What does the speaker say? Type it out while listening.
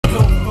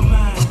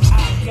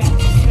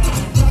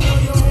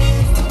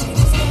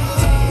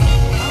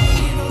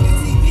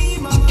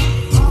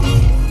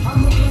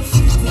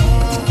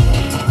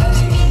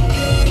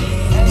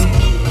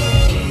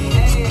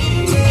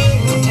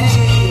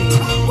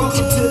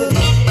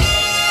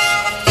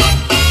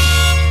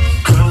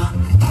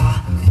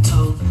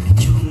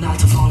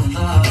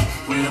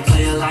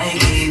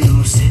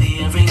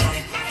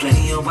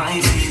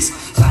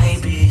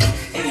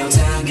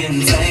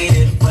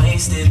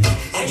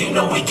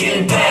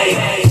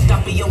Hey,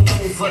 got me your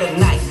move for the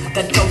night.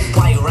 That dope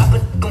white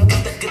rapper gon'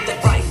 get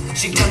that right.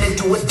 She turned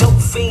into a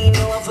dope fiend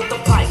in love with the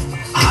pipe.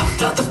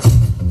 Hopped out the.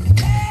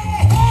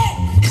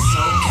 It's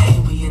okay,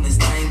 we in this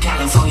thing,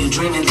 California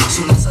dreaming.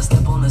 Soon as I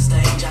step on the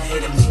stage, I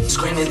hear them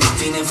screaming,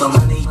 fiending for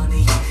money.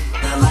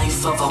 The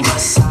life of a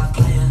West Side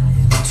player.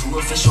 Too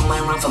official,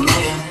 might run for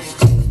mayor.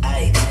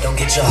 Ay, don't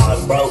get your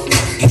heart broke.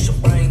 Use your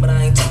brain, but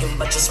I ain't talking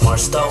about your smart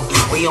stove.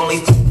 We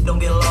only don't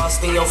get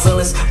lost in your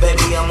feelings.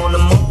 Baby, I'm on the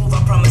move.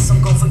 I promise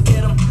I'm gon'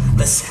 forget them.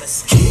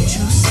 Listen, can't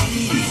you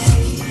see?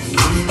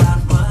 I'm not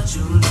what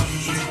you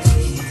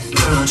need.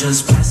 Girl,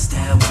 just press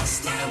that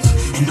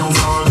and don't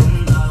fall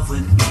in love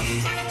with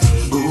me.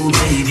 Ooh,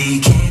 baby,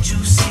 can't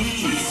you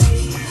see?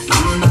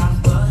 I'm not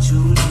what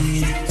you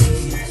need.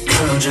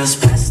 Girl,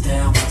 just press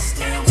that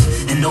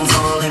and don't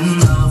fall in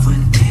love with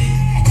me.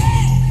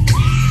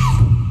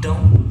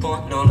 Don't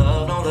want no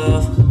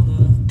love.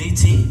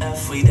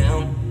 DTF, we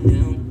down.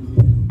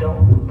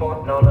 Don't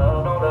want no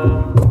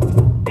love.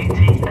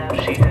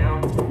 DTF, she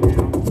down.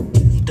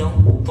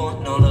 Don't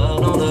want no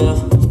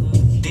love.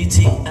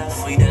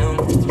 DTF, we down.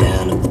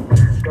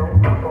 Don't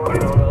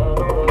want no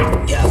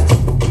love. Yeah.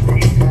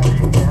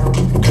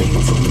 Girl,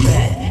 you from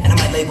bad, and I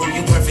might label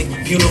you perfect.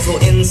 Beautiful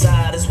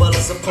inside as well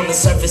as upon the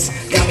surface.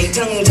 Got me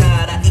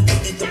tongue-tied, I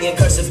eat me in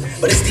cursive.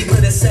 But it's deeper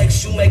than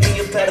sex, you make me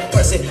a better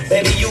person.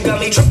 Baby, you got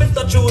me tripping,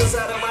 thought you was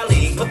out of my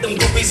league. Put them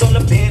groupies on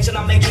the bench and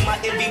I make you my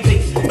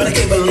MVP. But I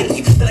can't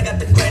believe that I got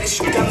the greatest.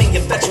 You got me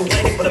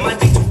infatuated, but it might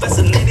be too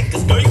fascinated.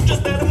 Cause girl, you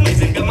just that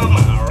amazing, got my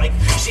mind right.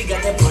 She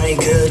got that brain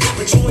good,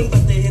 but you ain't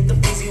about to hit the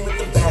busy with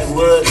the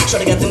backwood.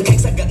 Shorty got them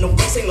kicks, I got no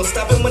brakes, ain't no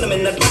stopping when I'm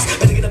in that bus.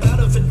 Better get up out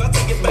of it, about to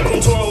get back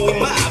on tour. We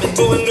mob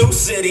into a new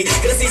city.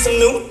 Gotta see some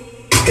new,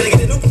 gotta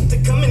get a new to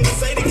come in and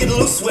say to get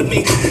loose with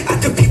me. I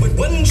could be with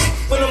one chick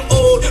when I'm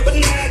old, but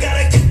now I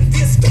gotta get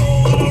this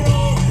goal on the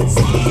road.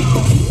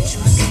 Can't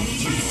you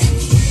see?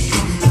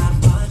 I'm not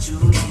what you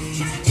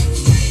need.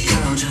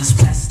 Girl, just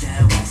press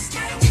that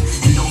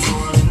and don't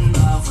fall in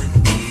love with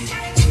me.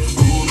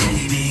 Ooh,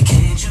 baby,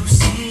 can't you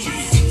see?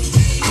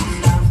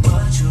 I'm not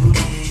what you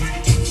need.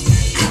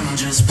 Girl,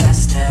 just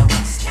press that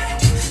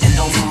and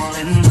don't fall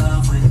in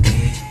love with me.